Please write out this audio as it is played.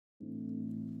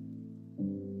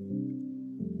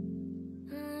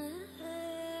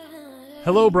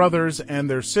Hello brothers and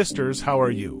their sisters, how are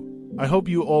you? I hope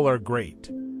you all are great.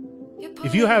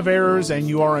 If you have errors and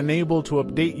you are unable to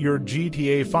update your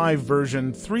GTA 5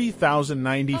 version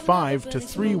 3095 to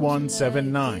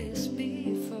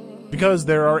 3179, because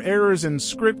there are errors in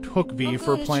script hook V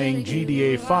for playing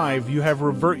GTA 5, you have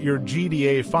revert your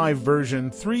GTA 5 version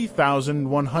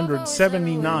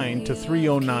 3179 to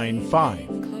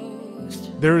 3095.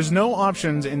 There is no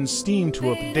options in Steam to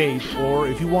update, or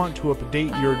if you want to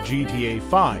update your GTA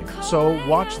 5. So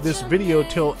watch this video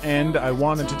till end. I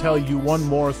wanted to tell you one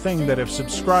more thing, that if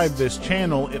subscribe this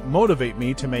channel, it motivate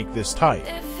me to make this type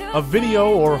of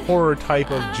video or horror type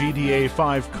of GTA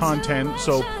 5 content,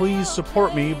 so please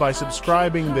support me by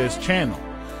subscribing this channel.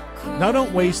 Now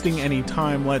don't wasting any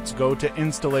time, let's go to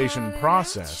installation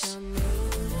process.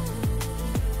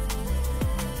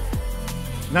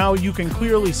 Now you can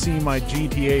clearly see my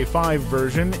GTA 5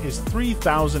 version is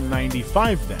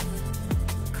 3095 then.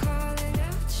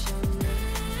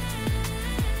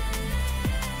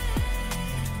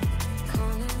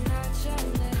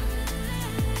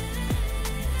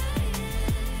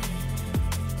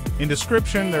 In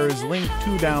description there is link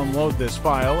to download this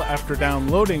file. After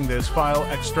downloading this file,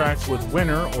 extract with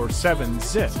winner or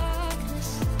 7-zip.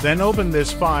 Then open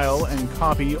this file and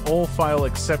copy all file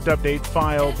except update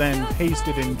file, then paste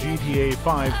it in GTA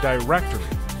 5 directory.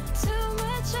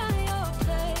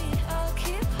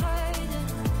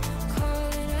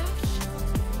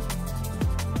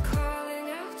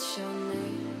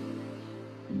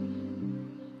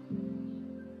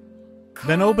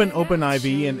 Then open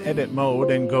OpenIV in edit mode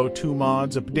and go to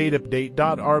mods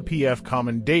update.rpf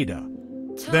common data.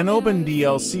 Then open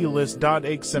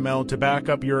dlclist.xml to back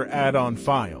up your add-on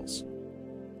files.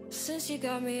 Since you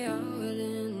got me out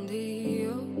in the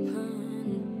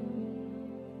open,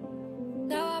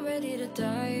 now I'm ready to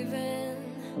dive in.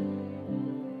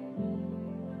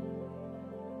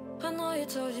 I know you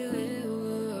told you it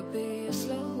would be a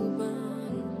slow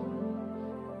burn.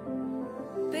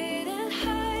 Beating,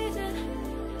 hiding,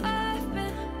 I've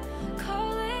been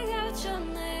calling out your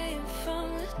name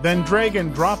from the Then drag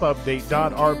and drop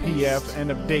update.rpf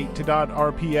and update to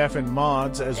 .rpf in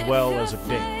mods as well as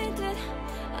update.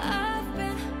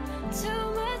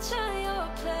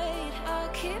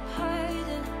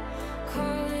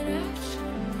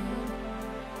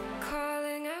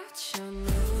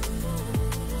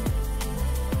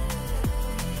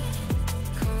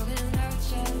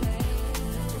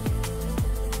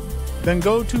 Then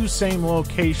go to same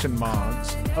location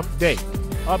mods,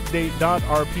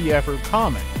 update.rpf or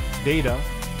comment data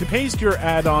to paste your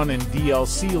add-on in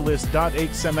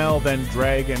dlclist.xml, then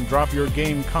drag and drop your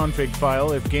game config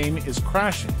file if game is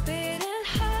crashing.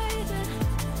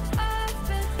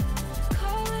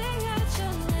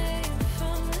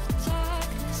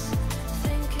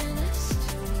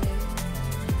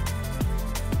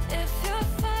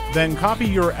 Then copy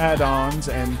your add-ons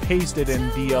and paste it in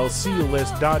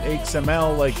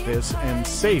dlclist.xml like this and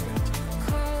save it.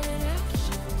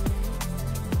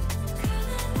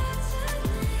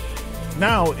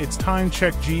 Now it's time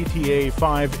check GTA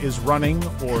 5 is running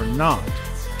or not.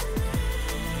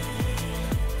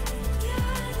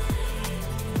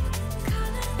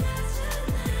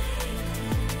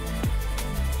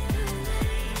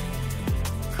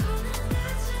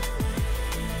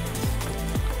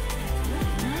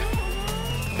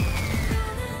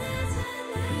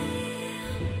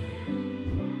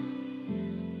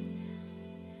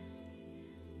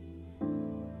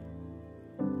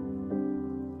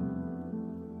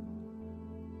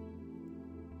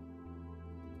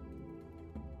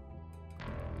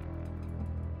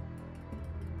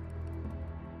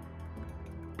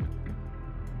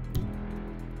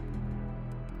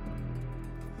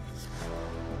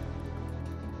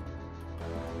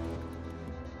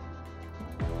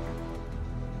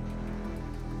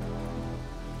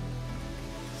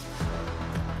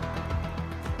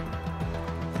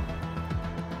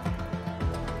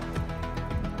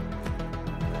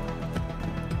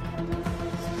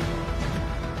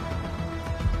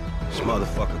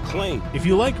 Motherfucker clean. If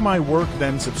you like my work,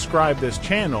 then subscribe this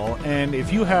channel, and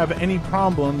if you have any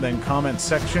problem, then comment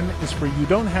section is for you,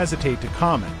 don't hesitate to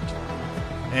comment.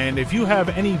 And if you have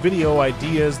any video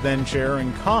ideas, then share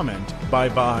and comment. Bye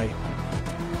bye.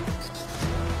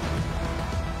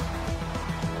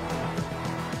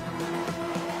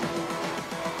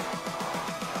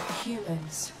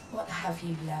 Humans, what have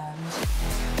you learned?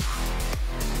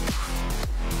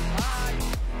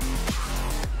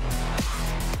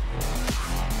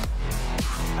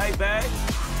 Hey, babe.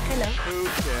 Hello. Who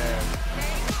cares?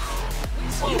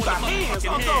 Oh, you got hands,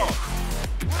 I'm dog.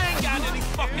 I ain't got any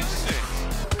fucking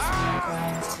sense. It's my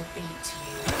grind to beat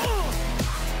you.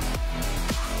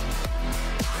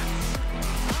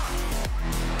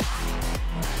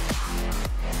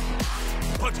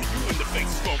 Punching you in the face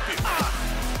is gonna feel.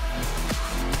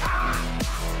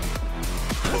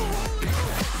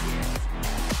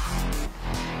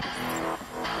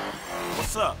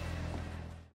 What's up?